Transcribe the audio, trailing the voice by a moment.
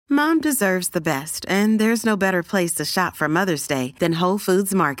Mom deserves the best, and there's no better place to shop for Mother's Day than Whole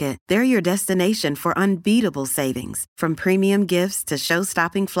Foods Market. They're your destination for unbeatable savings, from premium gifts to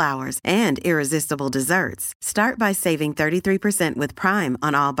show-stopping flowers and irresistible desserts. Start by saving 33% with Prime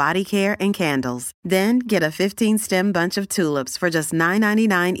on all body care and candles. Then get a 15-stem bunch of tulips for just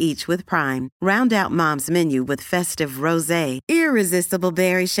 $9.99 each with Prime. Round out Mom's menu with festive rosé, irresistible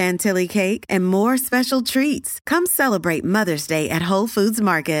berry chantilly cake, and more special treats. Come celebrate Mother's Day at Whole Foods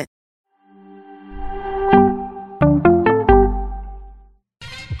Market.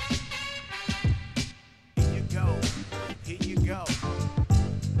 Here you go.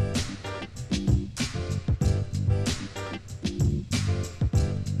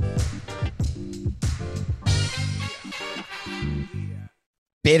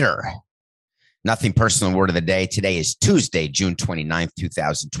 Bitter. Nothing personal word of the day. Today is Tuesday, June 29th,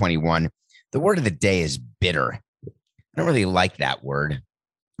 2021. The word of the day is bitter. I don't really like that word. I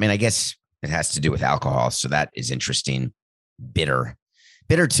mean, I guess it has to do with alcohol, so that is interesting. Bitter.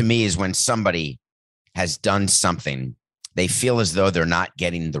 Bitter to me is when somebody has done something, they feel as though they're not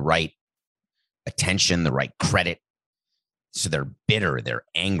getting the right attention, the right credit. So they're bitter, they're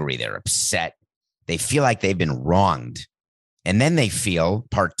angry, they're upset. They feel like they've been wronged. And then they feel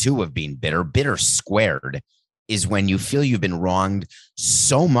part two of being bitter. Bitter squared is when you feel you've been wronged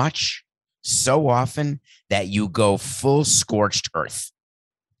so much, so often that you go full scorched earth.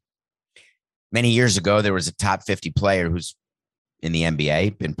 Many years ago, there was a top 50 player who's in the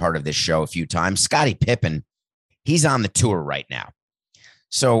NBA, been part of this show a few times. Scottie Pippen, he's on the tour right now.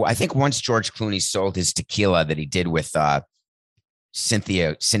 So I think once George Clooney sold his tequila that he did with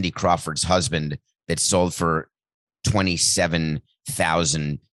Cindy Crawford's husband that sold for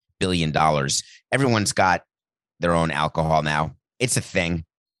 $27,000 billion. Everyone's got their own alcohol now. It's a thing.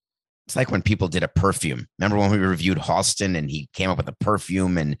 It's like when people did a perfume. Remember when we reviewed Halston and he came up with a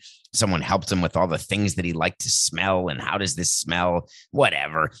perfume and someone helped him with all the things that he liked to smell and how does this smell?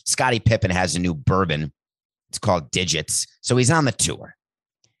 Whatever. Scottie Pippen has a new bourbon. It's called Digits. So he's on the tour.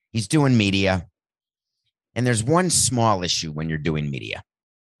 He's doing media. And there's one small issue when you're doing media.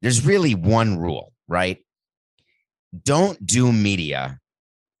 There's really one rule, right? Don't do media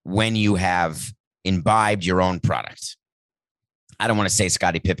when you have imbibed your own product. I don't want to say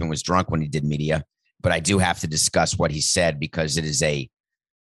Scottie Pippen was drunk when he did media, but I do have to discuss what he said because it is a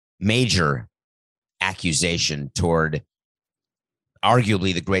major accusation toward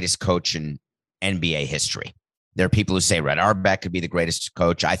arguably the greatest coach in NBA history. There are people who say Red Auerbach could be the greatest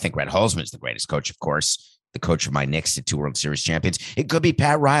coach. I think Red Holzman is the greatest coach, of course, the coach of my Knicks, the 2 World Series champions. It could be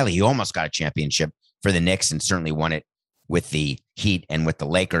Pat Riley. He almost got a championship for the Knicks and certainly won it with the Heat and with the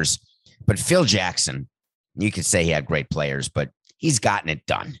Lakers. But Phil Jackson, you could say he had great players, but he's gotten it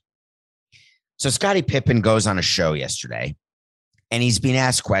done. So Scottie Pippen goes on a show yesterday, and he's being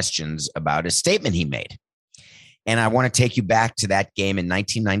asked questions about a statement he made. And I want to take you back to that game in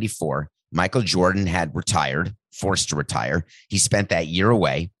 1994. Michael Jordan had retired, forced to retire. He spent that year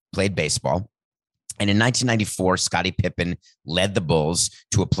away, played baseball. And in 1994, Scottie Pippen led the Bulls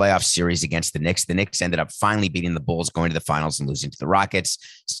to a playoff series against the Knicks. The Knicks ended up finally beating the Bulls, going to the finals and losing to the Rockets.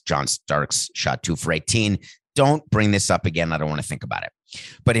 John Starks shot 2 for 18. Don't bring this up again. I don't want to think about it.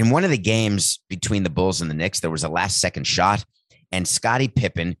 But in one of the games between the Bulls and the Knicks, there was a last-second shot, and Scottie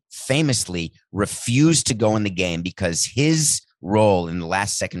Pippen famously refused to go in the game because his role in the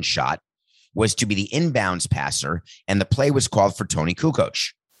last-second shot was to be the inbounds passer, and the play was called for Tony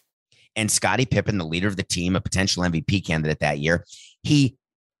Kukoc. And Scottie Pippen, the leader of the team, a potential MVP candidate that year, he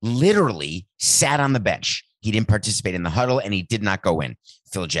literally sat on the bench. He didn't participate in the huddle, and he did not go in.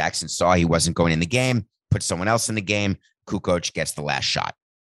 Phil Jackson saw he wasn't going in the game, put someone else in the game. Kukoc gets the last shot.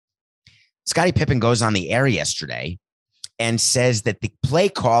 Scottie Pippen goes on the air yesterday and says that the play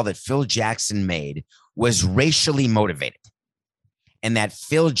call that Phil Jackson made was racially motivated and that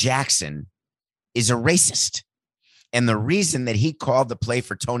Phil Jackson is a racist. And the reason that he called the play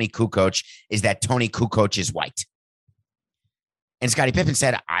for Tony Kukoc is that Tony Kukoc is white. And Scottie Pippen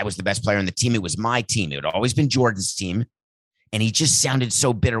said, I was the best player on the team. It was my team. It had always been Jordan's team. And he just sounded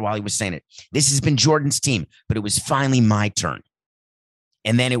so bitter while he was saying it. This has been Jordan's team, but it was finally my turn.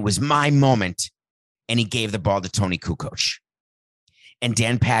 And then it was my moment. And he gave the ball to Tony Kukoc. And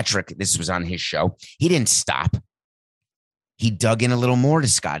Dan Patrick, this was on his show, he didn't stop. He dug in a little more to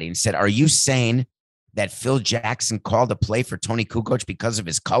Scottie and said, are you saying that Phil Jackson called a play for Tony Kukoc because of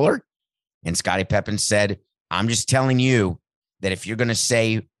his color? And Scottie Pippen said, I'm just telling you that if you're going to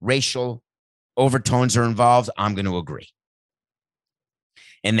say racial overtones are involved, I'm going to agree.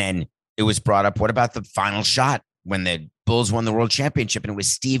 And then it was brought up, what about the final shot when the Bulls won the world championship, and it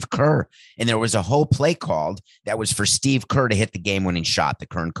was Steve Kerr. And there was a whole play called that was for Steve Kerr to hit the game-winning shot, the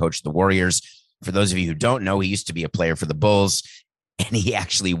current coach of the Warriors. For those of you who don't know, he used to be a player for the Bulls, and he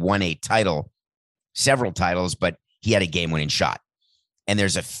actually won a title, several titles, but he had a game-winning shot. And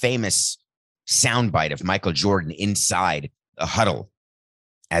there's a famous soundbite of Michael Jordan inside the huddle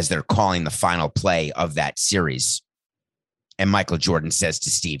as they're calling the final play of that series. And Michael Jordan says to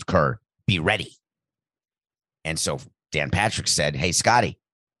Steve Kerr, "Be ready." And so Dan Patrick said, "Hey, Scotty,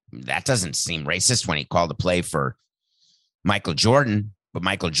 that doesn't seem racist," when he called a play for Michael Jordan. But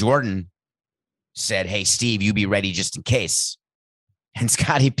Michael Jordan said, "Hey, Steve, you be ready just in case." And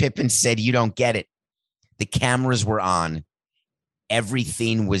Scottie Pippen said, "You don't get it. The cameras were on.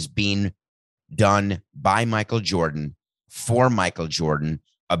 Everything was being done by Michael Jordan, for Michael Jordan,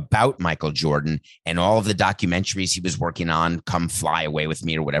 about Michael Jordan, and all of the documentaries he was working on, Come Fly Away with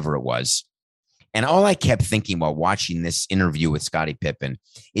Me or whatever it was." And all I kept thinking while watching this interview with Scottie Pippen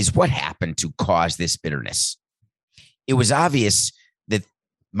is what happened to cause this bitterness. It was obvious that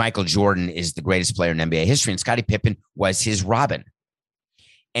Michael Jordan is the greatest player in NBA history, and Scottie Pippen was his Robin.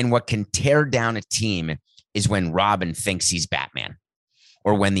 And what can tear down a team is when Robin thinks he's Batman,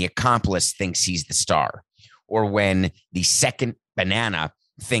 or when the accomplice thinks he's the star, or when the second banana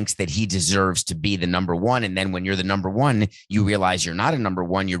thinks that he deserves to be the number one. And then when you're the number one, you realize you're not a number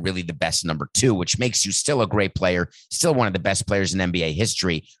one. You're really the best number two, which makes you still a great player, still one of the best players in NBA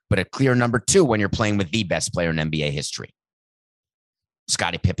history, but a clear number two when you're playing with the best player in NBA history.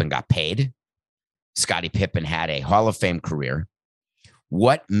 Scottie Pippen got paid. Scottie Pippen had a Hall of Fame career.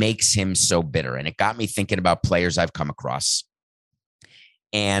 What makes him so bitter? And it got me thinking about players I've come across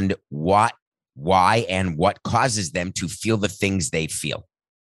and why and what causes them to feel the things they feel.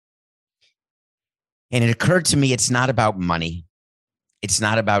 And it occurred to me, it's not about money. It's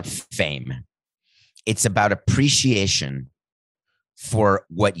not about fame. It's about appreciation for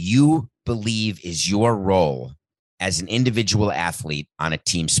what you believe is your role as an individual athlete on a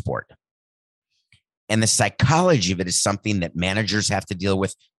team sport. And the psychology of it is something that managers have to deal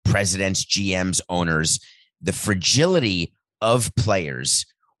with, presidents, GMs, owners. The fragility of players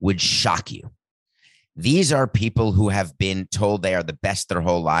would shock you. These are people who have been told they are the best their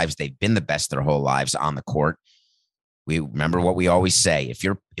whole lives. They've been the best their whole lives on the court. We remember what we always say.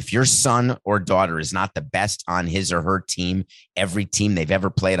 If your son or daughter is not the best on his or her team, every team they've ever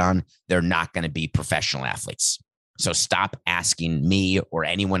played on, they're not going to be professional athletes. So stop asking me or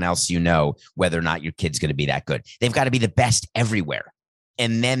anyone else you know whether or not your kid's going to be that good. They've got to be the best everywhere.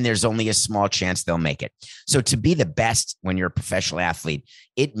 And then there's only a small chance they'll make it. So to be the best when you're a professional athlete,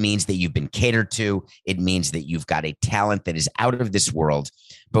 it means that you've been catered to. It means that you've got a talent that is out of this world.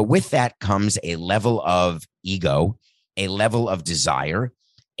 But with that comes a level of ego, a level of desire,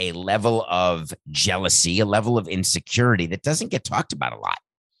 a level of jealousy, a level of insecurity that doesn't get talked about a lot.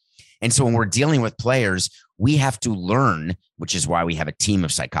 And so when we're dealing with players, we have to learn, which is why we have a team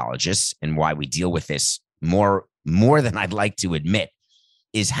of psychologists and why we deal with this more than I'd like to admit,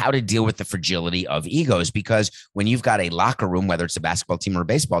 is how to deal with the fragility of egos. Because when you've got a locker room, whether it's a basketball team or a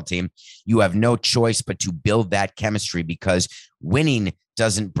baseball team, you have no choice but to build that chemistry, because winning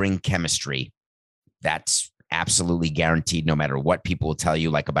doesn't bring chemistry. That's absolutely guaranteed, no matter what people will tell you,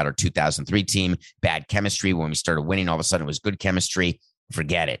 like about our 2003 team, bad chemistry. When we started winning, all of a sudden it was good chemistry.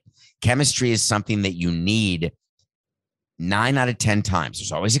 Forget it. Chemistry is something that you need 9 out of 10 times.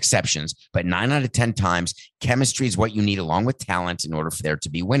 There's always exceptions, but 9 out of 10 times, chemistry is what you need along with talent in order for there to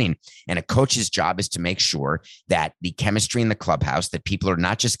be winning. And a coach's job is to make sure that the chemistry in the clubhouse, that people are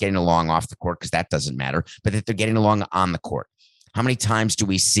not just getting along off the court, because that doesn't matter, but that they're getting along on the court. How many times do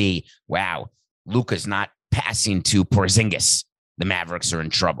we see, wow, Luka's not passing to Porzingis, the Mavericks are in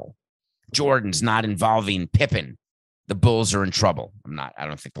trouble. Jordan's not involving Pippen, the Bulls are in trouble. I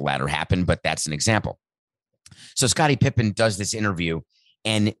don't think the latter happened, but that's an example. So Scottie Pippen does this interview,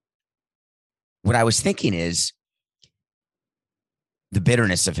 and what I was thinking is the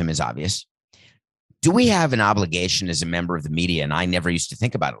bitterness of him is obvious. Do we have an obligation as a member of the media? And I never used to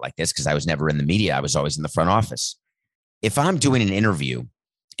think about it like this because I was never in the media. I was always in the front office. If I'm doing an interview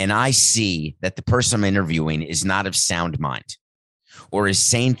and I see that the person I'm interviewing is not of sound mind or is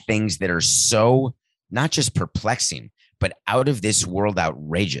saying things that are so not just perplexing, but out of this world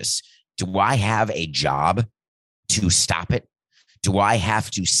outrageous, do I have a job to stop it? Do I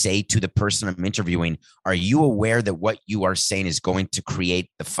have to say to the person I'm interviewing, are you aware that what you are saying is going to create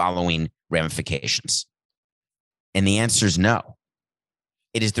the following ramifications? And the answer is no.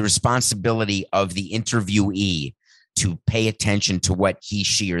 It is the responsibility of the interviewee to pay attention to what he,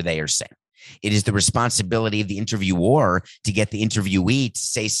 she, or they are saying. It is the responsibility of the interviewer to get the interviewee to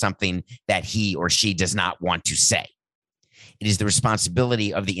say something that he or she does not want to say. It is the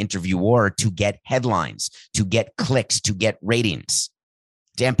responsibility of the interviewer to get headlines, to get clicks, to get ratings.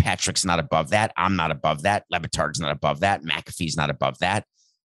 Dan Patrick's not above that. I'm not above that. Le Batard's not above that. McAfee's not above that.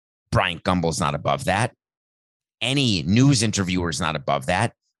 Bryant Gumbel's not above that. Any news interviewer's not above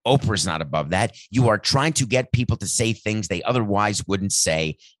that. Oprah's not above that. You are trying to get people to say things they otherwise wouldn't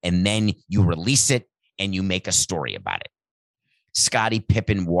say, and then you release it and you make a story about it. Scottie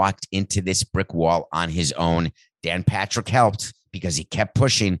Pippen walked into this brick wall on his own. Dan Patrick helped because he kept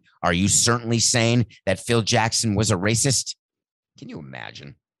pushing. Are you certainly saying that Phil Jackson was a racist? Can you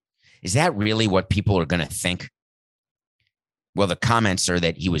imagine? Is that really what people are going to think? Well, the comments are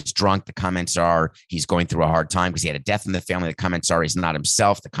that he was drunk. The comments are he's going through a hard time because he had a death in the family. The comments are he's not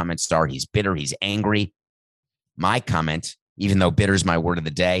himself. The comments are he's bitter. He's angry. My comment, even though bitter is my word of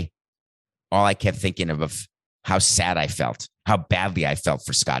the day, all I kept thinking of how sad I felt, how badly I felt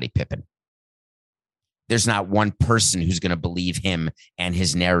for Scottie Pippen. There's not one person who's going to believe him and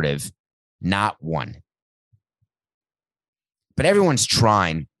his narrative. Not one. But everyone's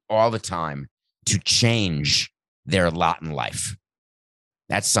trying all the time to change their lot in life.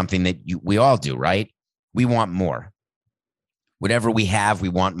 That's something that we all do, right? We want more. Whatever we have, we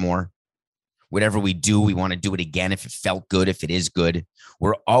want more. Whatever we do, we want to do it again if it felt good, if it is good.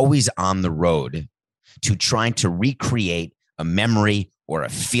 We're always on the road to trying to recreate a memory or a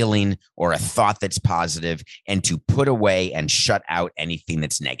feeling or a thought that's positive and to put away and shut out anything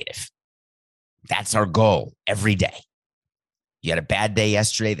that's negative. That's our goal every day. You had a bad day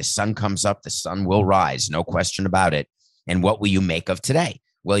yesterday. The sun comes up. The sun will rise. No question about it. And what will you make of today?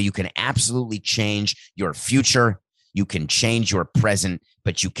 Well, you can absolutely change your future. You can change your present,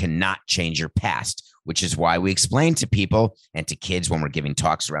 but you cannot change your past, which is why we explain to people and to kids when we're giving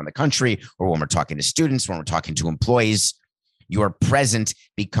talks around the country or when we're talking to students, when we're talking to employees, your present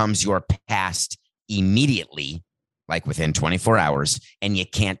becomes your past immediately, like within 24 hours, and you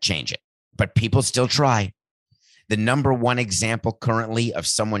can't change it. But people still try. The number one example currently of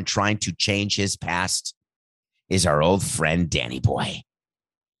someone trying to change his past is our old friend, Danny Boy.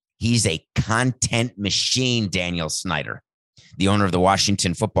 He's a content machine, Daniel Snyder, the owner of the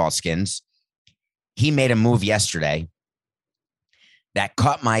Washington Football Skins. He made a move yesterday that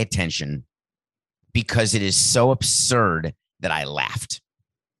caught my attention because it is so absurd that I laughed.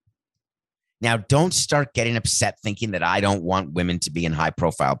 Now, don't start getting upset thinking that I don't want women to be in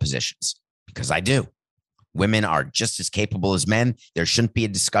high-profile positions, because I do. Women are just as capable as men. There shouldn't be a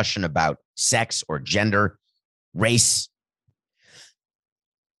discussion about sex or gender, race.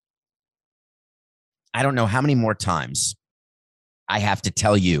 I don't know how many more times I have to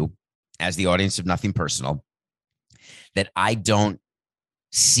tell you, as the audience of Nothing Personal, that I don't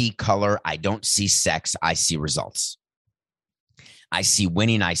see color. I don't see sex. I see results. I see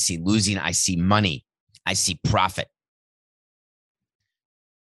winning. I see losing. I see money. I see profit.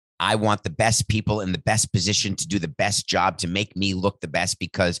 I want the best people in the best position to do the best job, to make me look the best,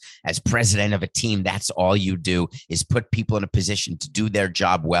 because as president of a team, that's all you do is put people in a position to do their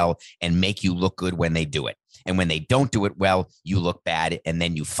job well and make you look good when they do it. And when they don't do it well, you look bad, and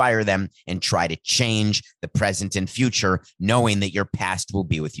then you fire them and try to change the present and future, knowing that your past will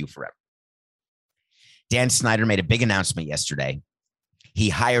be with you forever. Dan Snyder made a big announcement yesterday. He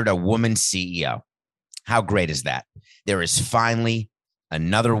hired a woman CEO. How great is that? There is finally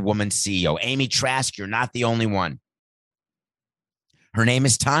another woman CEO. Amy Trask, you're not the only one. Her name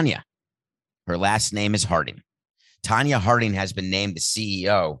is Tanya. Her last name is Harding. Tanya Harding has been named the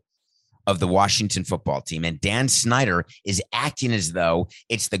CEO of the Washington football team, and Dan Snyder is acting as though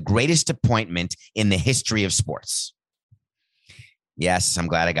it's the greatest appointment in the history of sports. Yes, I'm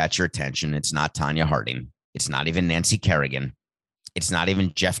glad I got your attention. It's not Tanya Harding. It's not even Nancy Kerrigan. It's not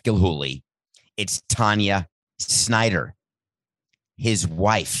even Jeff Gilhooly. It's Tanya Snyder, his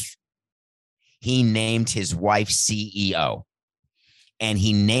wife. He named his wife CEO, and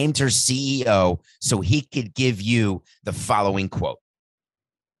he named her CEO so he could give you the following quote.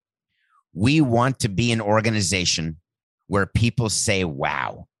 We want to be an organization where people say,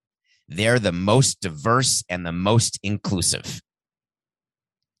 wow, they're the most diverse and the most inclusive.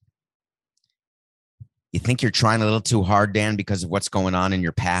 You think you're trying a little too hard, Dan, because of what's going on in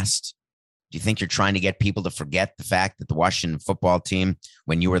your past? Do you think you're trying to get people to forget the fact that the Washington football team,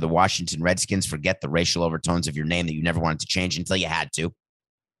 when you were the Washington Redskins, forget the racial overtones of your name that you never wanted to change until you had to?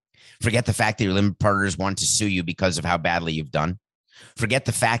 Forget the fact that your limited partners wanted to sue you because of how badly you've done? Forget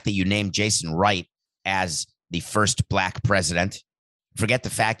the fact that you named Jason Wright as the first black president? Forget the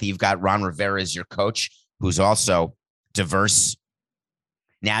fact that you've got Ron Rivera as your coach, who's also diverse?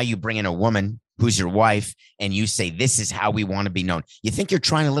 Now you bring in a woman who's your wife, and you say, this is how we want to be known. You think you're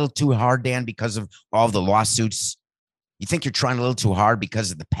trying a little too hard, Dan, because of all the lawsuits You think you're trying a little too hard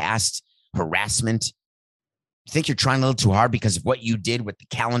because of the past harassment? You think you're trying a little too hard because of what you did with the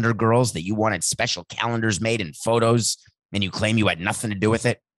calendar girls, that you wanted special calendars made and photos, and you claim you had nothing to do with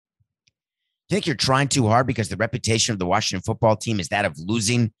it? You think you're trying too hard because the reputation of the Washington football team is that of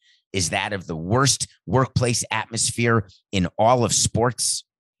losing, is that of the worst workplace atmosphere in all of sports?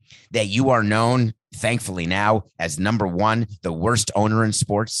 That you are known, thankfully now, as number one, the worst owner in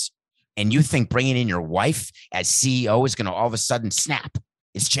sports? And you think bringing in your wife as CEO is going to all of a sudden snap?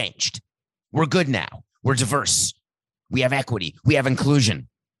 It's changed. We're good now. We're diverse. We have equity. We have inclusion.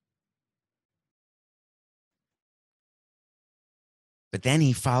 But then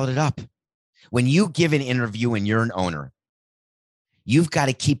he followed it up. When you give an interview and you're an owner, you've got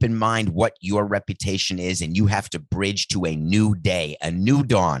to keep in mind what your reputation is, and you have to bridge to a new day, a new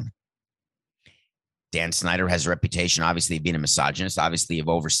dawn. Dan Snyder has a reputation, obviously, of being a misogynist, obviously, of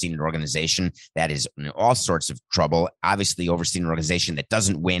overseeing an organization that is in all sorts of trouble, obviously, overseeing an organization that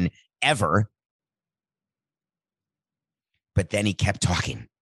doesn't win ever. But then he kept talking.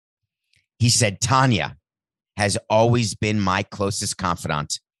 He said, Tanya has always been my closest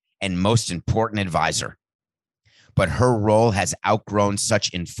confidant and most important advisor, but her role has outgrown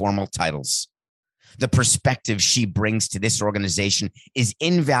such informal titles. The perspective she brings to this organization is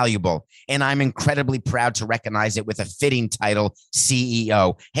invaluable, and I'm incredibly proud to recognize it with a fitting title,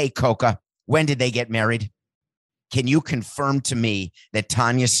 CEO. Hey, Coca, when did they get married? Can you confirm to me that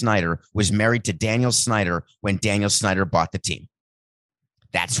Tanya Snyder was married to Daniel Snyder when Daniel Snyder bought the team?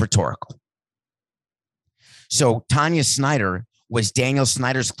 That's rhetorical. So Tanya Snyder was Daniel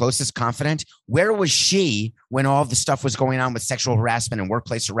Snyder's closest confidant. Where was she when all of the stuff was going on with sexual harassment and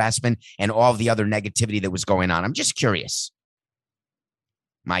workplace harassment and all of the other negativity that was going on? I'm just curious.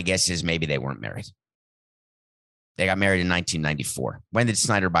 My guess is maybe they weren't married. They got married in 1994. When did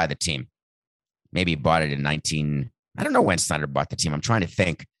Snyder buy the team? Maybe he bought it in I don't know when Snyder bought the team. I'm trying to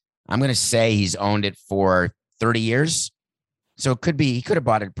think. I'm going to say he's owned it for 30 years. So it could be, he could have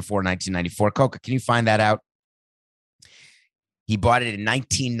bought it before 1994. Coca, can you find that out? He bought it in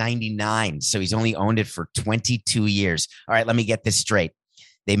 1999. So he's only owned it for 22 years. All right, let me get this straight.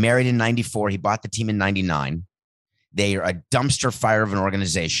 They married in 94. He bought the team in 99. They are a dumpster fire of an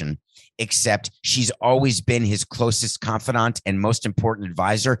organization, except she's always been his closest confidant and most important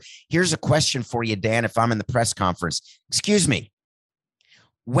advisor. Here's a question for you, Dan, if I'm in the press conference. Excuse me.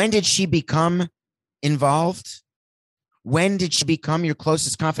 When did she become involved? When did she become your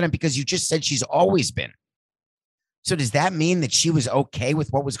closest confidant? Because you just said she's always been. So does that mean that she was okay with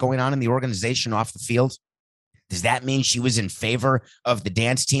what was going on in the organization off the field? Does that mean she was in favor of the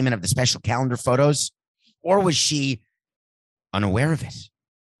dance team and of the special calendar photos? Or was she unaware of it?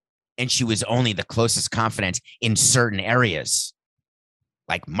 And she was only the closest confidant in certain areas,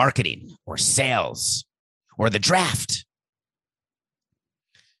 like marketing or sales or the draft.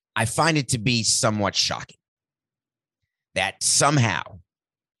 I find it to be somewhat shocking that somehow,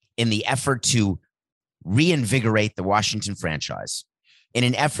 in the effort to reinvigorate the Washington franchise, in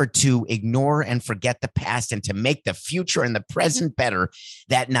an effort to ignore and forget the past and to make the future and the present better,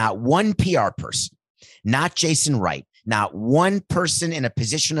 that not one PR person, not Jason Wright, not one person in a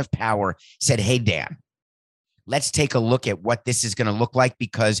position of power said, hey, Dan, let's take a look at what this is going to look like,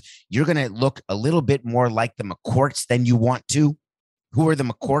 because you're going to look a little bit more like the McCourts than you want to. Who are the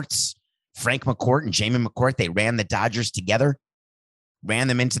McCourts? Frank McCourt and Jamie McCourt. They ran the Dodgers together, ran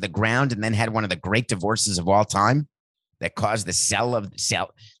them into the ground, and then had one of the great divorces of all time that caused the sale of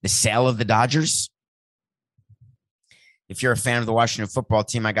the Dodgers. If you're a fan of the Washington football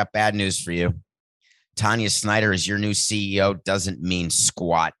team, I got bad news for you. Tanya Snyder as your new CEO doesn't mean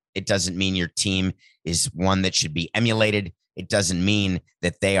squat. It doesn't mean your team is one that should be emulated. It doesn't mean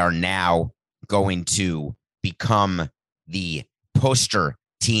that they are now going to become the poster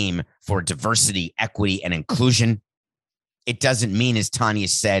team for diversity, equity, and inclusion. It doesn't mean, as Tanya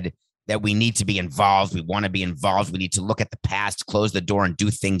said, that we need to be involved. We want to be involved. We need to look at the past, close the door, and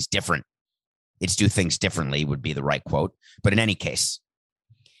do things different. It's do things differently would be the right quote. But in any case,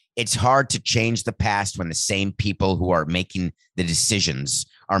 it's hard to change the past when the same people who are making the decisions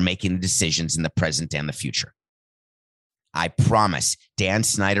are making the decisions in the present and the future. I promise Dan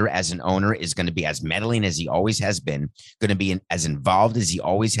Snyder as an owner is going to be as meddling as he always has been, going to be as involved as he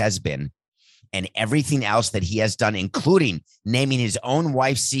always has been. And everything else that he has done, including naming his own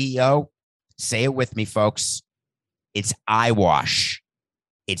wife CEO, say it with me, folks, it's eyewash.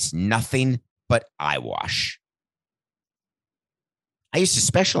 It's nothing but eyewash. I used to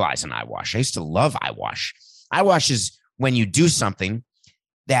specialize in eyewash. I used to love eyewash. Eyewash is when you do something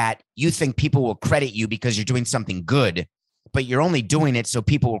that you think people will credit you because you're doing something good, but you're only doing it so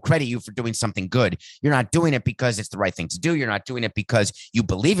people will credit you for doing something good. You're not doing it because it's the right thing to do. You're not doing it because you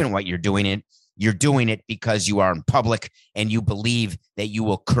believe in what you're doing. You're doing it because you are in public and you believe that you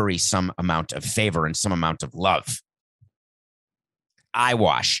will curry some amount of favor and some amount of love.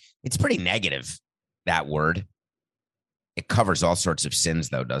 Eyewash. It's pretty negative, that word. It covers all sorts of sins,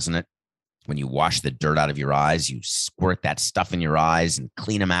 though, doesn't it? When you wash the dirt out of your eyes, you squirt that stuff in your eyes and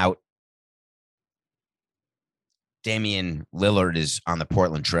clean them out. Damian Lillard is on the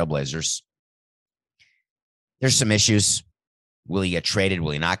Portland Trailblazers. There's some issues. Will he get traded?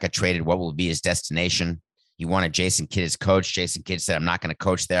 Will he not get traded? What will be his destination? He wanted Jason Kidd as coach. Jason Kidd said, I'm not going to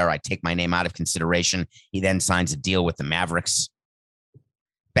coach there. I take my name out of consideration. He then signs a deal with the Mavericks.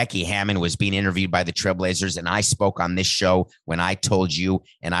 Becky Hammon was being interviewed by the Trailblazers, and I spoke on this show when I told you,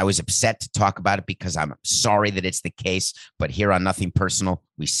 and I was upset to talk about it because I'm sorry that it's the case, but here on Nothing Personal,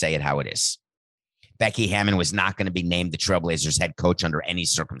 we say it how it is. Becky Hammon was not going to be named the Trailblazers head coach under any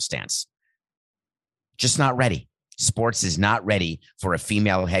circumstance. Just not ready. Sports is not ready for a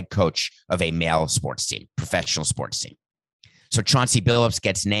female head coach of a male sports team, professional sports team. So Chauncey Billups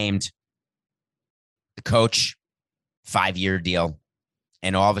gets named the coach, 5-year deal.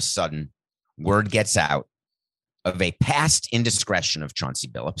 And all of a sudden, word gets out of a past indiscretion of Chauncey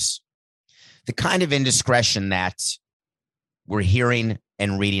Billups, the kind of indiscretion that we're hearing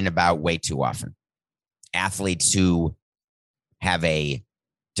and reading about way too often. Athletes who have a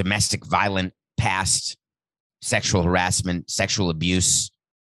domestic violent past, sexual harassment, sexual abuse,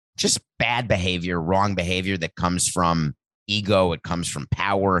 just bad behavior, wrong behavior that comes from ego. It comes from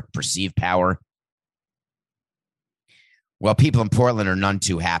power, perceived power. Well, people in Portland are none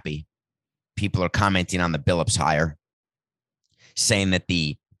too happy. People are commenting on the Billups hire, saying that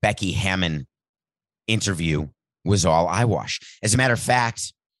the Becky Hammon interview was all eyewash. As a matter of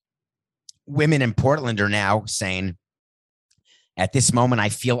fact, women in Portland are now saying, at this moment, I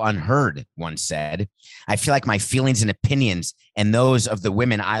feel unheard, one said. I feel like my feelings and opinions and those of the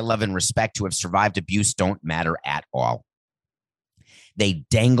women I love and respect who have survived abuse don't matter at all. They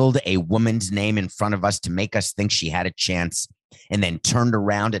dangled a woman's name in front of us to make us think she had a chance, and then turned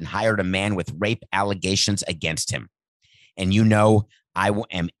around and hired a man with rape allegations against him. And you know, I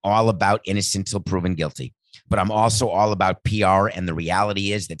am all about innocent till proven guilty, but I'm also all about PR. And the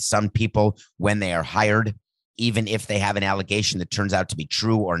reality is that some people, when they are hired, even if they have an allegation that turns out to be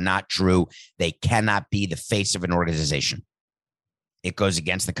true or not true, they cannot be the face of an organization. It goes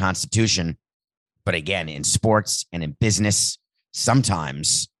against the Constitution. But again, in sports and in business,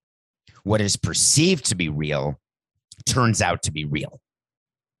 sometimes what is perceived to be real turns out to be real.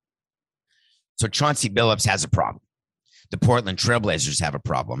 So Chauncey Billups has a problem. The Portland Trailblazers have a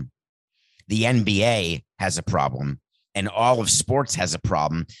problem. The NBA has a problem. And all of sports has a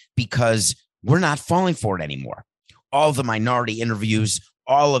problem because we're not falling for it anymore. All the minority interviews,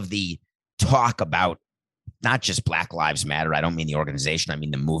 all of the talk about not just Black Lives Matter. I don't mean the organization. I mean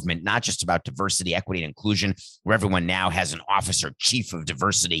the movement, not just about diversity, equity, and inclusion, where everyone now has an officer chief of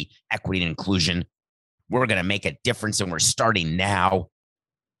diversity, equity, and inclusion. We're going to make a difference, and we're starting now.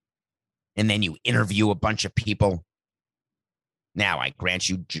 And then you interview a bunch of people. Now, I grant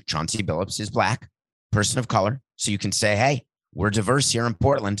you, Chauncey Billups is Black, person of color. So you can say, hey, we're diverse here in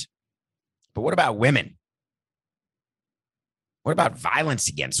Portland. But what about women? What about violence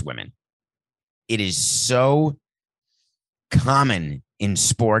against women? It is so common in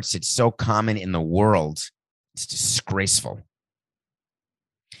sports. It's so common in the world. It's disgraceful.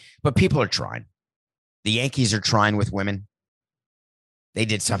 But people are trying. The Yankees are trying with women. They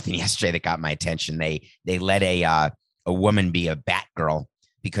did something yesterday that got my attention. They let a woman be a Batgirl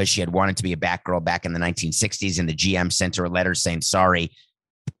because she had wanted to be a Batgirl back in the 1960s, and the GM sent her a letter saying, sorry,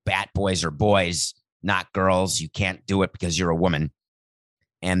 Bat boys are boys, not girls. You can't do it because you're a woman.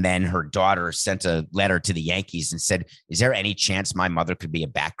 And then her daughter sent a letter to the Yankees and said, is there any chance my mother could be a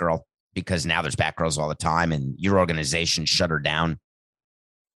Batgirl? Because now there's Batgirls all the time, and your organization shut her down.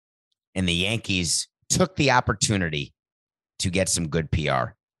 And the Yankees took the opportunity to get some good PR.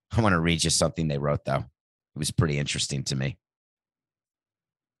 I want to read you something they wrote, though. It was pretty interesting to me.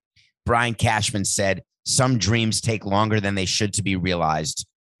 Brian Cashman said, some dreams take longer than they should to be realized,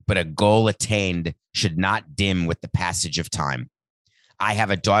 but a goal attained should not dim with the passage of time. I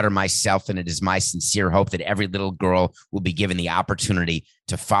have a daughter myself, and it is my sincere hope that every little girl will be given the opportunity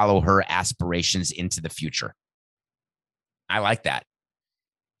to follow her aspirations into the future. I like that.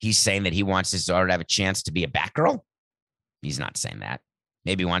 He's saying that he wants his daughter to have a chance to be a Batgirl. He's not saying that.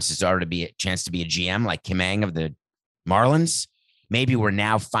 Maybe he wants his daughter to be a chance to be a GM like Kim Ng of the Marlins. Maybe we're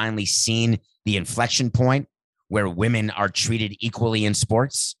now finally seeing the inflection point where women are treated equally in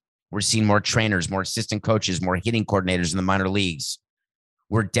sports. We're seeing more trainers, more assistant coaches, more hitting coordinators in the minor leagues.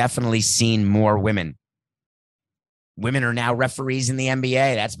 We're definitely seeing more women. Women are now referees in the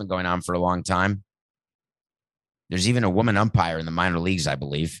NBA. That's been going on for a long time. There's even a woman umpire in the minor leagues, I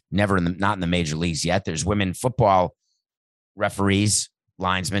believe. Not in the major leagues yet. There's women football referees,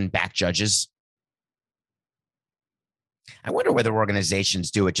 linesmen, back judges. I wonder whether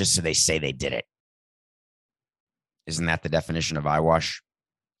organizations do it just so they say they did it. Isn't that the definition of eyewash?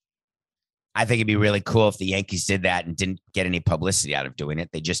 I think it'd be really cool if the Yankees did that and didn't get any publicity out of doing it.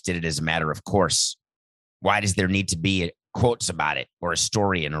 They just did it as a matter of course. Why does there need to be quotes about it or a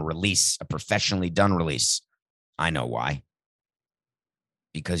story and a release, a professionally done release? I know why.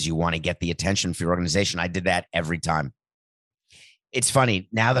 Because you want to get the attention for your organization. I did that every time. It's funny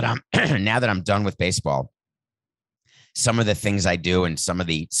now that I'm done with baseball. Some of the things I do and some of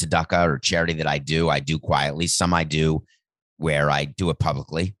the tzedakah or charity that I do quietly. Some I do where I do it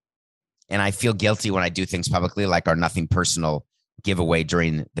publicly. And I feel guilty when I do things publicly, like our Nothing Personal giveaway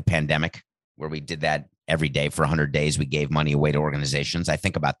during the pandemic, where we did that every day for 100 days. We gave money away to organizations. I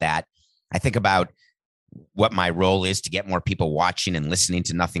think about that. I think about what my role is to get more people watching and listening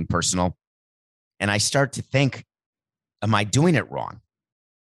to Nothing Personal. And I start to think, am I doing it wrong?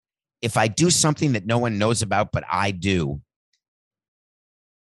 If I do something that no one knows about, but I do,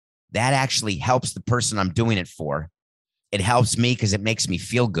 that actually helps the person I'm doing it for. It helps me because it makes me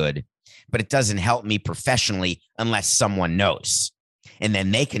feel good, but it doesn't help me professionally unless someone knows. And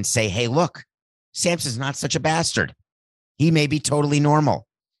then they can say, hey, look, Samson's not such a bastard. He may be totally normal.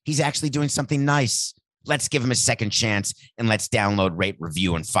 He's actually doing something nice. Let's give him a second chance and let's download, rate,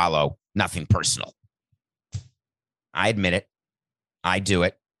 review, and follow Nothing Personal. I admit it. I do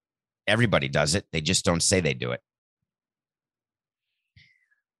it. Everybody does it. They just don't say they do it.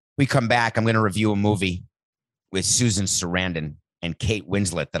 We come back. I'm going to review a movie with Susan Sarandon and Kate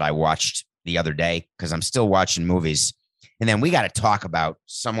Winslet that I watched the other day because I'm still watching movies. And then we got to talk about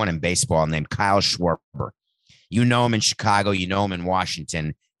someone in baseball named Kyle Schwarber. You know him in Chicago. You know him in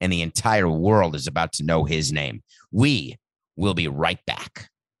Washington. And the entire world is about to know his name. We will be right back.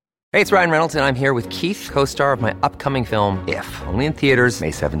 Hey, it's Ryan Reynolds, and I'm here with Keith, co-star of my upcoming film, If, only in theaters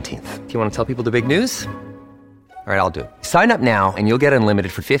May 17th. Do you want to tell people the big news? All right, I'll do it. Sign up now and you'll get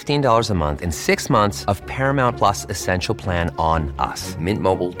unlimited for $15 a month and 6 months of Paramount Plus Essential Plan on us.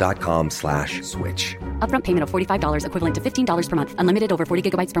 MintMobile.com/switch. Upfront payment of $45 equivalent to $15 per month. Unlimited over 40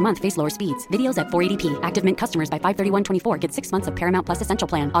 gigabytes per month. Face lower speeds. Videos at 480p. Active Mint customers by 531.24 get 6 months of Paramount Plus Essential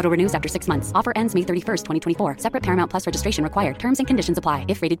Plan. Auto renews after 6 months. Offer ends May 31st, 2024. Separate Paramount Plus registration required. Terms and conditions apply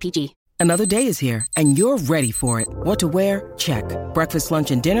if rated PG. Another day is here and you're ready for it. What to wear? Check. Breakfast,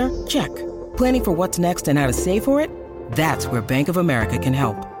 lunch, and dinner? Check. Planning for what's next and how to save for it? That's where Bank of America can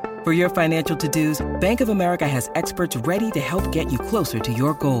help. For your financial to-dos, Bank of America has experts ready to help get you closer to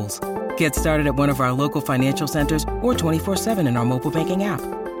your goals. Get started at one of our local financial centers or 24/7 in our mobile banking app.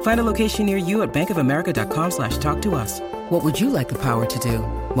 Find a location near you at bankofamerica.com/talktous. What would you like the power to do?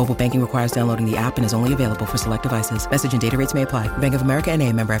 Mobile banking requires downloading the app and is only available for select devices. Message and data rates may apply. Bank of America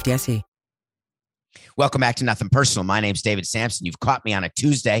N.A., member FDIC. Welcome back to Nothing Personal. My name's David Sampson. You've caught me on a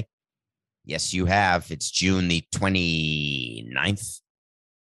Tuesday. Yes, you have. It's June the 29th.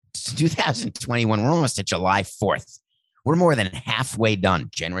 It's 2021. We're almost at July 4th. We're more than halfway done.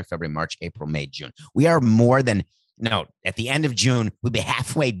 January, February, March, April, May, June. We are at the end of June, we'll be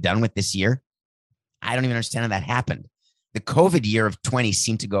halfway done with this year. I don't even understand how that happened. The COVID year of 20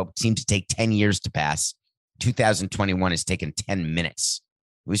 seemed to take 10 years to pass. 2021 has taken 10 minutes.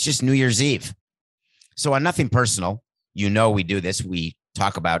 It was just New Year's Eve. So on Nothing Personal, you know we do this. We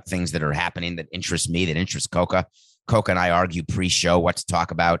talk about things that are happening that interest me, that interest Coca. Coca and I argue pre-show what to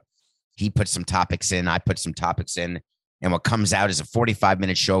talk about. He puts some topics in, I put some topics in, and what comes out is a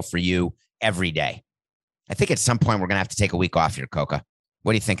 45-minute show for you every day. I think at some point we're going to have to take a week off here, Coca.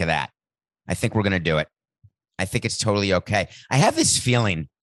 What do you think of that? I think we're going to do it. I think it's totally okay. I have this feeling,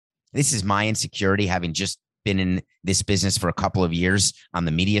 this is my insecurity, having just been in this business for a couple of years on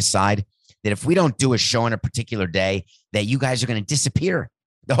the media side, that if we don't do a show on a particular day, that you guys are going to disappear.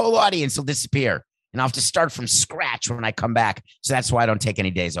 The whole audience will disappear. And I'll have to start from scratch when I come back. So that's why I don't take any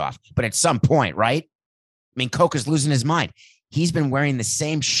days off. But at some point, right? I mean, Coca's losing his mind. He's been wearing the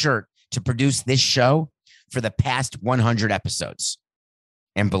same shirt to produce this show for the past 100 episodes.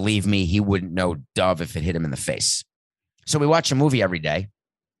 And believe me, he wouldn't know Dove if it hit him in the face. So we watch a movie every day.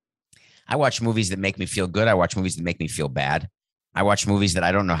 I watch movies that make me feel good. I watch movies that make me feel bad. I watch movies that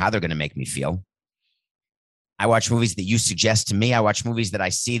I don't know how they're going to make me feel. I watch movies that you suggest to me. I watch movies that I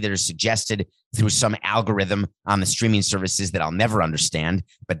see that are suggested through some algorithm on the streaming services that I'll never understand,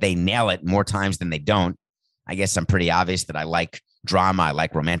 but they nail it more times than they don't. I guess I'm pretty obvious that I like drama. I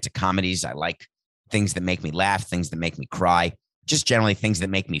like romantic comedies. I like things that make me laugh, things that make me cry, just generally things that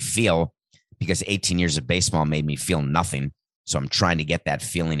make me feel, because 18 years of baseball made me feel nothing. So I'm trying to get that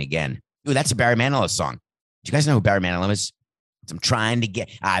feeling again. Ooh, that's a Barry Manilow song. Do you guys know who Barry Manilow is?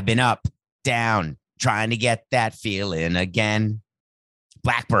 I've been up, down, trying to get that feeling again.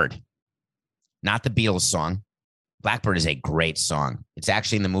 Blackbird, not the Beatles song. Blackbird is a great song. It's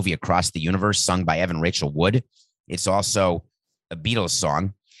actually in the movie Across the Universe, sung by Evan Rachel Wood. It's also a Beatles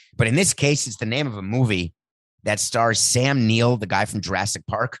song. But in this case, it's the name of a movie that stars Sam Neill, the guy from Jurassic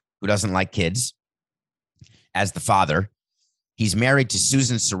Park, who doesn't like kids, as the father. He's married to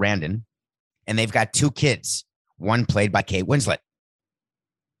Susan Sarandon, and they've got 2 kids, one played by Kate Winslet.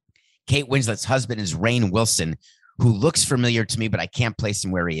 Kate Winslet's husband is Rainn Wilson, who looks familiar to me, but I can't place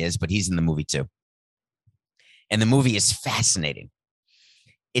him where he is, but he's in the movie too. And the movie is fascinating.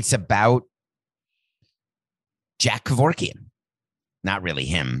 It's about Jack Kevorkian. Not really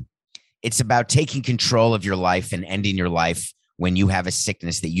him. It's about taking control of your life and ending your life when you have a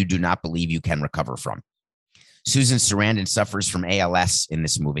sickness that you do not believe you can recover from. Susan Sarandon suffers from ALS in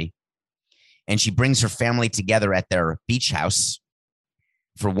this movie, and she brings her family together at their beach house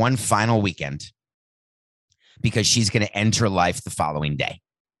for one final weekend because she's going to end her life the following day.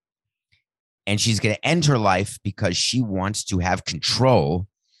 And she's going to end her life because she wants to have control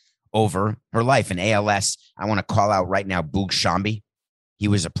over her life. And ALS, I want to call out right now Boog Shambi. He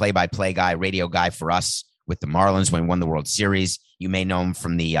was a play-by-play guy, radio guy for us with the Marlins when we won the World Series. You may know him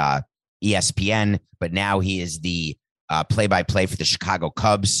from the ESPN, but now he is the play-by-play for the Chicago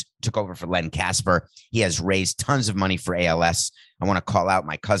Cubs, took over for Len Casper. He has raised tons of money for ALS. I want to call out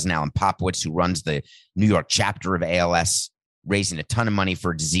my cousin, Alan Popowitz, who runs the New York chapter of ALS, raising a ton of money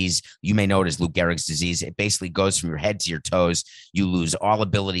for a disease. You may know it as Lou Gehrig's disease. It basically goes from your head to your toes. You lose all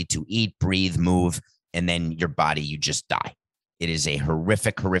ability to eat, breathe, move, and then your body, you just die. It is a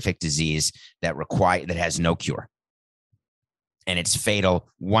horrific, horrific disease that has no cure. And it's fatal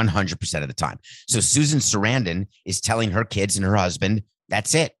 100% of the time. So Susan Sarandon is telling her kids and her husband,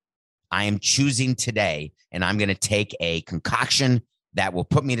 that's it. I am choosing today, and I'm going to take a concoction that will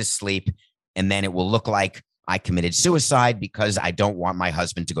put me to sleep, and then it will look like I committed suicide because I don't want my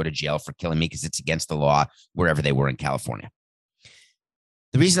husband to go to jail for killing me because it's against the law wherever they were in California.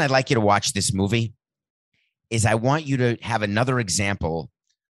 The reason I'd like you to watch this movie is I want you to have another example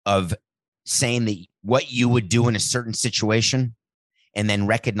of saying that what you would do in a certain situation and then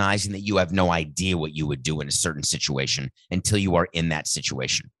recognizing that you have no idea what you would do in a certain situation until you are in that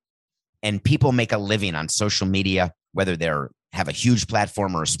situation. And people make a living on social media, whether they're have a huge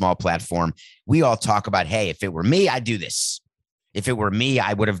platform or a small platform. We all talk about, hey, if it were me, I'd do this. If it were me,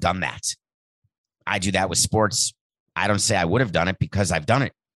 I would have done that. I do that with sports. I don't say I would have done it because I've done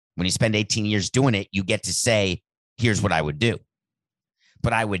it. When you spend 18 years doing it, you get to say, here's what I would do.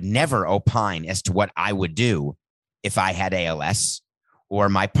 But I would never opine as to what I would do if I had ALS or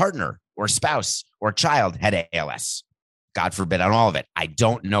my partner or spouse or child had ALS. God forbid on all of it. I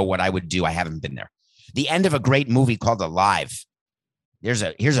don't know what I would do. I haven't been there. The end of a great movie called Alive. Here's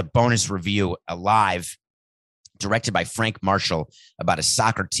a bonus review, Alive, directed by Frank Marshall, about a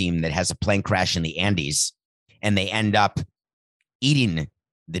soccer team that has a plane crash in the Andes, and they end up eating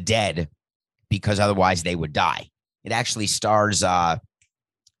the dead because otherwise they would die. It actually stars, I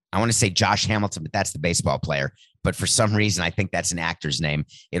want to say Josh Hamilton, but that's the baseball player. But for some reason, I think that's an actor's name.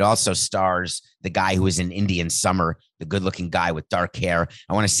 It also stars the guy who was in Indian Summer, the good-looking guy with dark hair.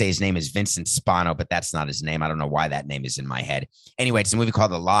 I want to say his name is Vincent Spano, but that's not his name. I don't know why that name is in my head. Anyway, it's a movie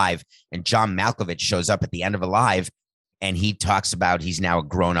called Alive, and John Malkovich shows up at the end of Alive, and he talks about he's now a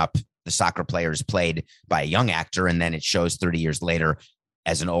grown-up. The soccer player is played by a young actor, and then it shows 30 years later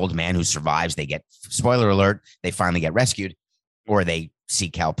as an old man who survives. They get, spoiler alert, they finally get rescued, or they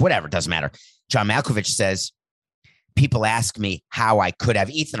seek help, whatever, it doesn't matter. John Malkovich says, people ask me how I could have.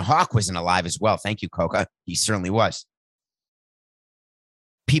 Ethan Hawke was in Alive as well. Thank you, Coca. He certainly was.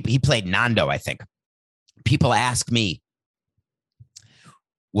 He played Nando, I think. People ask me,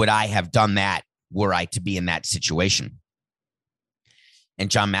 would I have done that were I to be in that situation?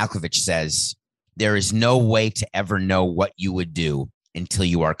 And John Malkovich says, there is no way to ever know what you would do until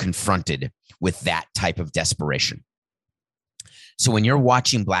you are confronted with that type of desperation. So when you're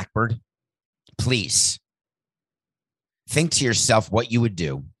watching Blackbird, please think to yourself what you would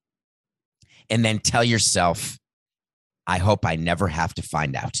do, and then tell yourself, I hope I never have to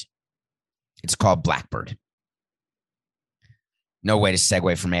find out. It's called Blackbird. No way to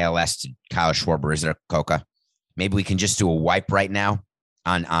segue from ALS to Kyle Schwarber, is there, Coca? Maybe we can just do a wipe right now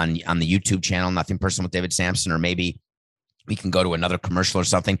on the YouTube channel, Nothing Personal with David Sampson, or maybe We can go to another commercial or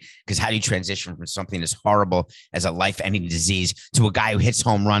something, because how do you transition from something as horrible as a life-ending disease to a guy who hits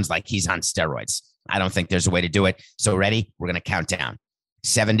home runs like he's on steroids? I don't think there's a way to do it. So ready? We're going to count down.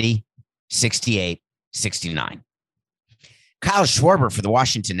 70, 68, 69. Kyle Schwarber for the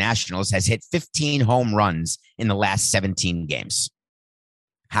Washington Nationals has hit 15 home runs in the last 17 games.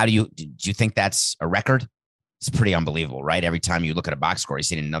 Do you think that's a record? It's pretty unbelievable, right? Every time you look at a box score, he's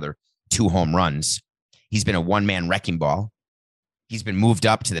hitting another 2 home runs. He's been a one-man wrecking ball. He's been moved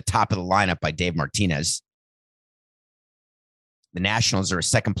up to the top of the lineup by Dave Martinez. The Nationals are a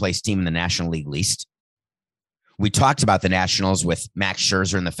second-place team in the National League East. We talked about the Nationals with Max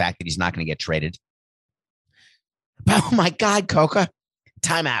Scherzer and the fact that he's not going to get traded. Oh, my God, Coca.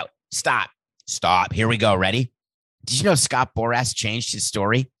 Timeout. Stop. Here we go. Ready? Did you know Scott Boras changed his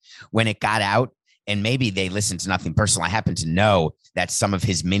story when it got out? And maybe they listen to Nothing Personal. I happen to know that some of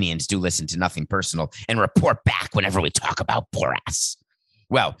his minions do listen to Nothing Personal and report back whenever we talk about Boras.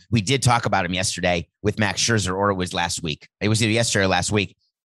 Well, we did talk about him yesterday with Max Scherzer, or it was last week. It was either yesterday or last week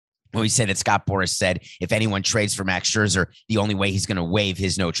when we said that Scott Boras said if anyone trades for Max Scherzer, the only way he's going to waive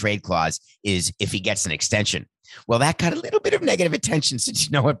his no trade clause is if he gets an extension. Well, that got a little bit of negative attention. Since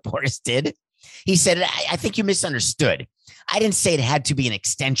you know what Boras did? He said, I think you misunderstood. I didn't say it had to be an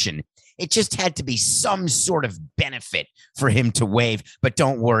extension. It just had to be some sort of benefit for him to waive. But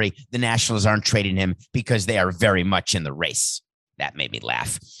don't worry, the Nationals aren't trading him because they are very much in the race. That made me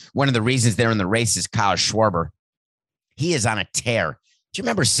laugh. One of the reasons they're in the race is Kyle Schwarber. He is on a tear. Do you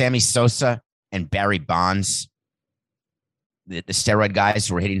remember Sammy Sosa and Barry Bonds, the steroid guys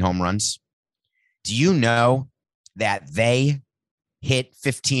who were hitting home runs? Do you know that they hit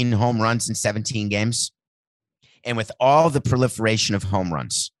 15 home runs in 17 games? And with all the proliferation of home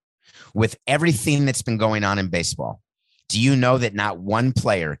runs, with everything that's been going on in baseball, do you know that not one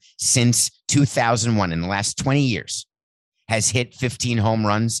player since 2001 in the last 20 years has hit 15 home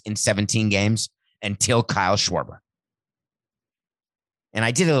runs in 17 games until Kyle Schwarber? And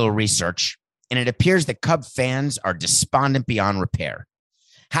I did a little research, and it appears that Cub fans are despondent beyond repair.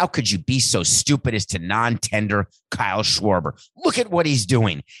 How could you be so stupid as to non-tender Kyle Schwarber? Look at what he's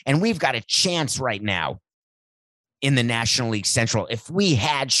doing. And we've got a chance right now in the National League Central. If we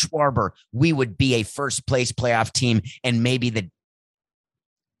had Schwarber, we would be a first-place playoff team, and maybe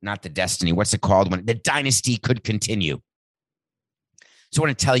not the destiny, what's it called? When the dynasty could continue. So I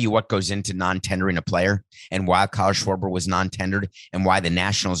want to tell you what goes into non-tendering a player and why Kyle Schwarber was non-tendered and why the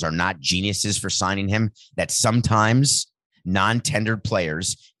Nationals are not geniuses for signing him, that sometimes non-tendered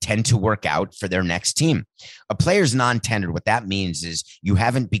players tend to work out for their next team. A player's non-tendered, what that means is you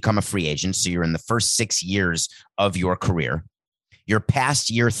haven't become a free agent, so you're in the first 6 years of your career. You're past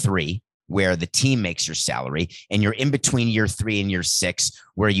year 3, where the team makes your salary, and you're in between year 3 and year 6,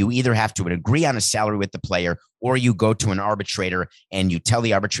 where you either have to agree on a salary with the player or you go to an arbitrator and you tell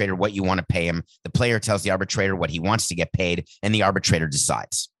the arbitrator what you want to pay him. The player tells the arbitrator what he wants to get paid, and the arbitrator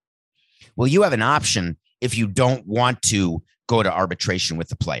decides. Well, you have an option if you don't want to go to arbitration with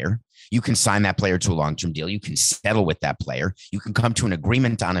the player. You can sign that player to a long-term deal. You can settle with that player. You can come to an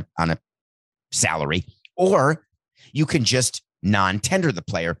agreement on a salary, or you can just non-tender the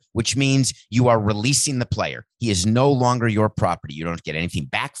player, which means you are releasing the player. He is no longer your property. You don't get anything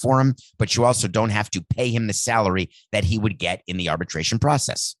back for him, but you also don't have to pay him the salary that he would get in the arbitration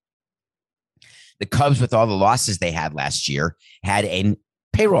process. The Cubs, with all the losses they had last year, had a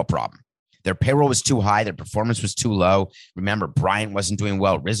payroll problem. Their payroll was too high. Their performance was too low. Remember, Bryant wasn't doing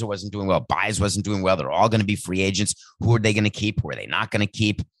well. Rizzo wasn't doing well. Baez wasn't doing well. They're all going to be free agents. Who are they going to keep? Who are they not going to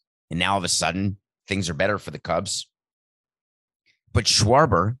keep? And now all of a sudden, things are better for the Cubs. But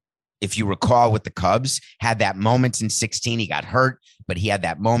Schwarber, if you recall with the Cubs, had that moment in 16. He got hurt, but he had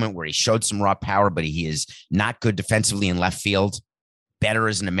that moment where he showed some raw power, but he is not good defensively in left field. Better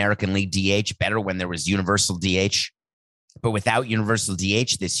as an American League DH, better when there was universal DH. But without universal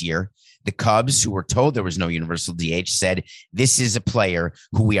DH this year, the Cubs, who were told there was no universal DH, said, this is a player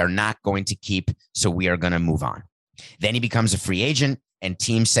who we are not going to keep, so we are going to move on. Then he becomes a free agent, and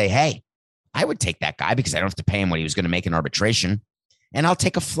teams say, hey, I would take that guy because I don't have to pay him what he was going to make in arbitration, and I'll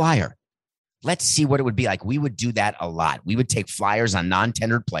take a flyer. Let's see what it would be like. We would do that a lot. We would take flyers on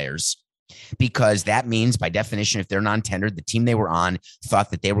non-tendered players, because that means, by definition, if they're non-tendered, the team they were on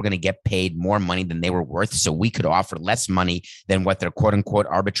thought that they were going to get paid more money than they were worth, so we could offer less money than what their quote-unquote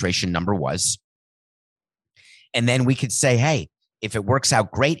arbitration number was. And then we could say, hey, if it works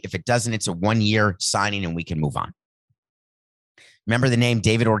out, great. If it doesn't, it's a one-year signing and we can move on. Remember the name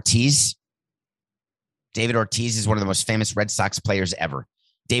David Ortiz? David Ortiz is one of the most famous Red Sox players ever.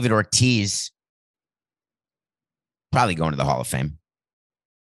 David Ortiz, probably going to the Hall of Fame.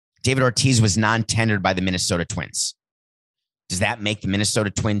 David Ortiz was non-tendered by the Minnesota Twins. Does that make the Minnesota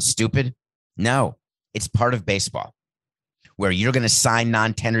Twins stupid? No, it's part of baseball where you're going to sign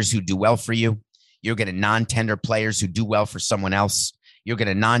non-tenders who do well for you. You're going to non-tender players who do well for someone else. You're going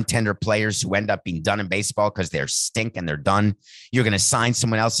to non-tender players who end up being done in baseball because they're stink and they're done. You're going to sign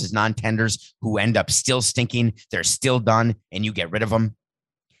someone else's non-tenders who end up still stinking. They're still done and you get rid of them.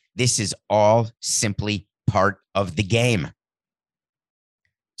 This is all simply part of the game.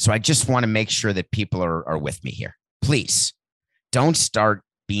 So I just want to make sure that people are with me here. Please don't start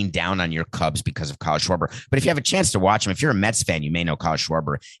being down on your Cubs because of Kyle Schwarber. But if you have a chance to watch him, if you're a Mets fan, you may know Kyle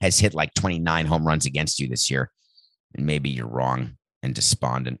Schwarber has hit like 29 home runs against you this year. And maybe you're wrong and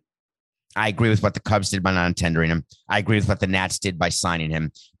despondent. I agree with what the Cubs did by non-tendering him. I agree with what the Nats did by signing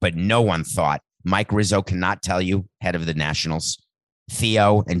him. But no one thought, Mike Rizzo cannot tell you, head of the Nationals,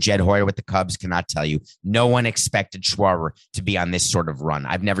 Theo and Jed Hoyer with the Cubs cannot tell you. No one expected Schwarber to be on this sort of run.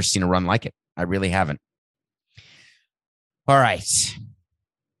 I've never seen a run like it. I really haven't. All right.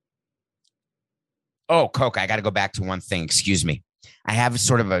 Oh, Coke, I got to go back to one thing. Excuse me. I have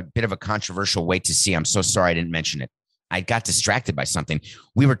sort of a bit of a controversial wait to see. I'm so sorry I didn't mention it. I got distracted by something.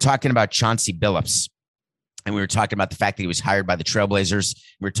 We were talking about Chauncey Billups, and we were talking about the fact that he was hired by the Trailblazers.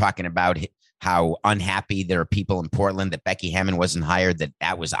 We were talking about how unhappy there are people in Portland that Becky Hammon wasn't hired,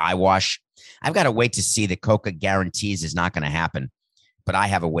 that was eyewash. I've got to wait to see that Coca guarantees is not going to happen, but I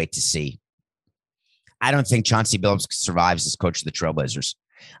have a wait to see. I don't think Chauncey Billups survives as coach of the Trailblazers.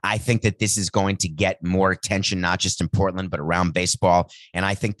 I think that this is going to get more attention, not just in Portland, but around baseball. And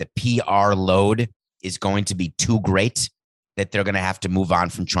I think the PR load is going to be too great that they're going to have to move on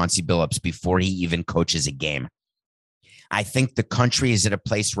from Chauncey Billups before he even coaches a game. I think the country is at a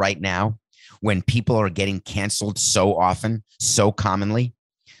place right now when people are getting canceled so often, so commonly,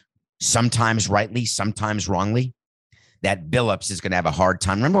 sometimes rightly, sometimes wrongly, that Billups is going to have a hard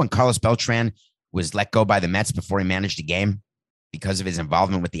time. Remember when Carlos Beltran was let go by the Mets before he managed a game because of his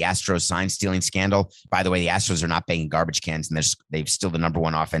involvement with the Astros sign stealing scandal? By the way, the Astros are not banging garbage cans, and they've still the number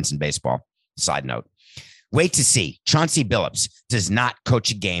one offense in baseball. Side note. Wait to see. Chauncey Billups does not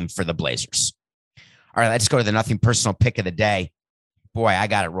coach a game for the Blazers. All right, let's go to the nothing personal pick of the day. Boy, I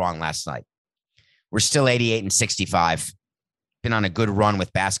got it wrong last night. We're still 88-65. Been on a good run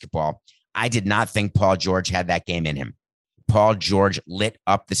with basketball. I did not think Paul George had that game in him. Paul George lit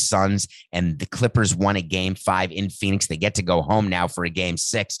up the Suns, and the Clippers won a game 5 in Phoenix. They get to go home now for a game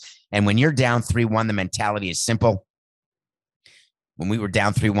 6. And when you're down 3-1, the mentality is simple. When we were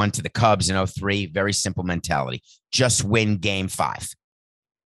down 3-1 to the Cubs in 2003, very simple mentality. Just win game 5.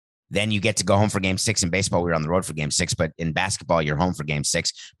 Then you get to go home for game 6. In baseball, we were on the road for game 6, but in basketball, you're home for game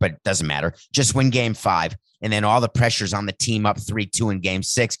 6, but it doesn't matter. Just win game 5. And then all the pressure's on the team up 3-2 in game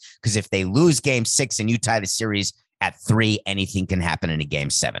 6, because if they lose game 6 and you tie the series at 3, anything can happen in a game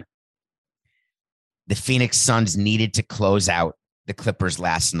 7. The Phoenix Suns needed to close out the Clippers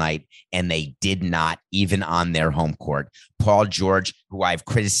last night, and they did not, even on their home court. Paul George, who I've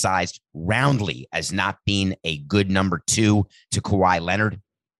criticized roundly as not being a good number 2 to Kawhi Leonard,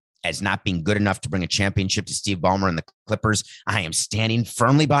 as not being good enough to bring a championship to Steve Ballmer and the Clippers, I am standing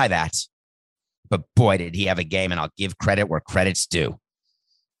firmly by that. But boy, did he have a game, and I'll give credit where credit's due.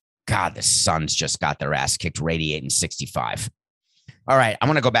 God, the Suns just got their ass kicked 88-65. All right, I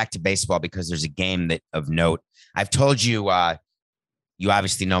want to go back to baseball because there's a game that of note. I've told you, you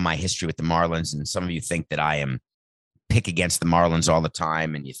obviously know my history with the Marlins, and some of you think that I am pick against the Marlins all the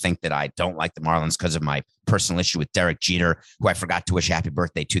time, and you think that I don't like the Marlins because of my personal issue with Derek Jeter, who I forgot to wish happy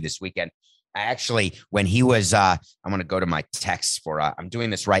birthday to this weekend. I actually, when he was, I'm going to go to my texts for, I'm doing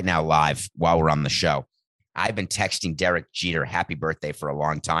this right now live while we're on the show. I've been texting Derek Jeter happy birthday for a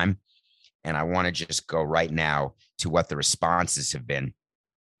long time, and I want to just go right now to what the responses have been.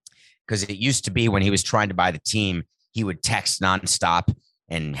 Because it used to be when he was trying to buy the team, he would text nonstop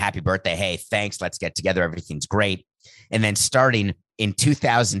and happy birthday. Hey, thanks. Let's get together. Everything's great. And then starting in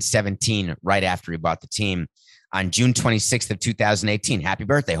 2017, right after he bought the team, on June 26th of 2018, happy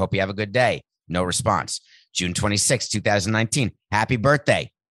birthday. Hope you have a good day. No response. June 26th, 2019, happy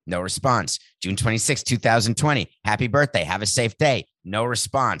birthday. No response. June 26th, 2020, happy birthday. Have a safe day. No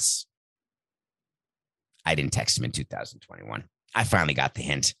response. I didn't text him in 2021. I finally got the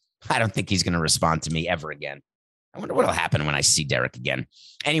hint. I don't think he's going to respond to me ever again. I wonder what will happen when I see Derek again.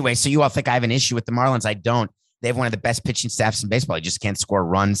 Anyway, so you all think I have an issue with the Marlins. I don't. They have one of the best pitching staffs in baseball. They just can't score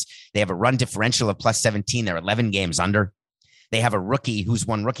runs. They have a run differential of plus 17. They're 11 games under. They have a rookie who's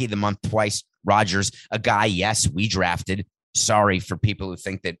won Rookie of the Month twice, Rogers, a guy, yes, we drafted. Sorry for people who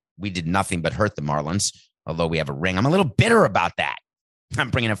think that we did nothing but hurt the Marlins, although we have a ring. I'm a little bitter about that. I'm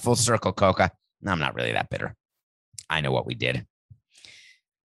bringing it full circle, Coca. No, I'm not really that bitter. I know what we did.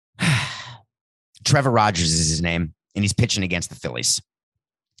 Trevor Rogers is his name. and he's pitching against the Phillies.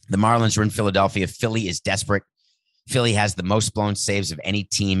 The Marlins are in Philadelphia. Philly is desperate. Philly has the most blown saves of any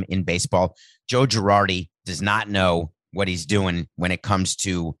team in baseball. Joe Girardi does not know what he's doing when it comes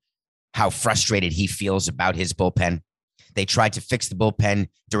to how frustrated he feels about his bullpen. They tried to fix the bullpen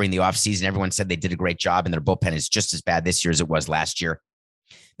during the offseason. Everyone said they did a great job, and their bullpen is just as bad this year as it was last year.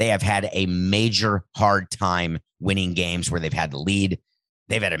 They have had a major hard time winning games where they've had the lead.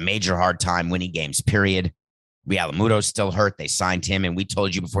 They've had a major hard time winning games, period. Realmuto's still hurt. They signed him, and we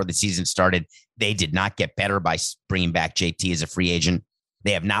told you before the season started, they did not get better by bringing back JT as a free agent.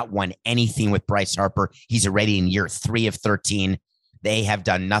 They have not won anything with Bryce Harper. He's already in year 3 of 13. They have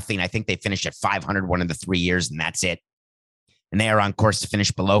done nothing. I think they finished at 500 one of the 3 years, and that's it. And they are on course to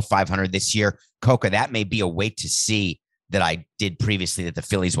finish below 500 this year. Coca, that may be a wait to see that I did previously, that the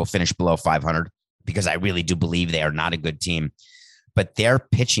Phillies will finish below 500, because I really do believe they are not a good team. But their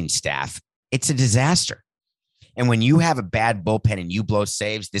pitching staff, it's a disaster. And when you have a bad bullpen and you blow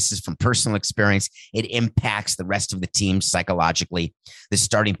saves, this is from personal experience, it impacts the rest of the team psychologically. The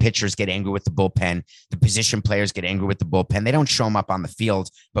starting pitchers get angry with the bullpen. The position players get angry with the bullpen. They don't show them up on the field,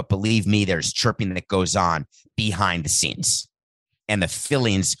 but believe me, there's chirping that goes on behind the scenes. And the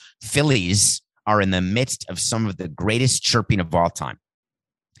Phillies are in the midst of some of the greatest chirping of all time.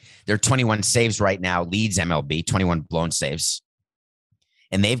 Their 21 saves right now leads MLB, 21 blown saves.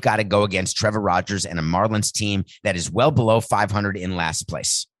 And they've got to go against Trevor Rogers and a Marlins team that is well below 500 in last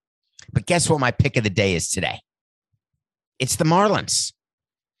place. But guess what my pick of the day is today? It's the Marlins.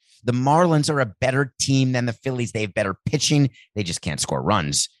 The Marlins are a better team than the Phillies. They have better pitching. They just can't score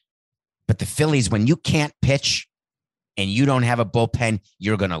runs. But the Phillies, when you can't pitch and you don't have a bullpen,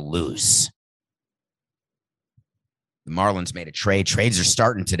 you're going to lose. The Marlins made a trade. Trades are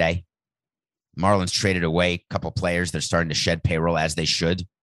starting today. Marlins traded away a couple players. They're starting to shed payroll, as they should.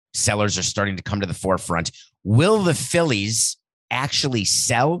 Sellers are starting to come to the forefront. Will the Phillies actually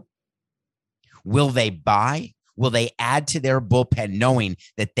sell? Will they buy? Will they add to their bullpen, knowing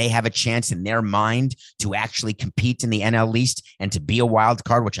that they have a chance in their mind to actually compete in the NL East and to be a wild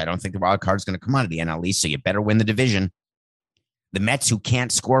card, which I don't think the wild card is going to come out of the NL East, so you better win the division. The Mets, who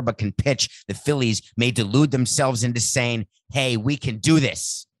can't score but can pitch, the Phillies may delude themselves into saying, hey, we can do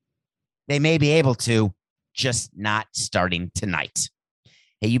this. They may be able to, just not starting tonight.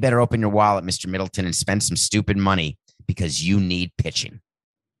 Hey, you better open your wallet, Mr. Middleton, and spend some stupid money, because you need pitching.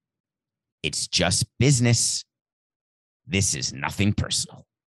 It's just business. This is nothing personal.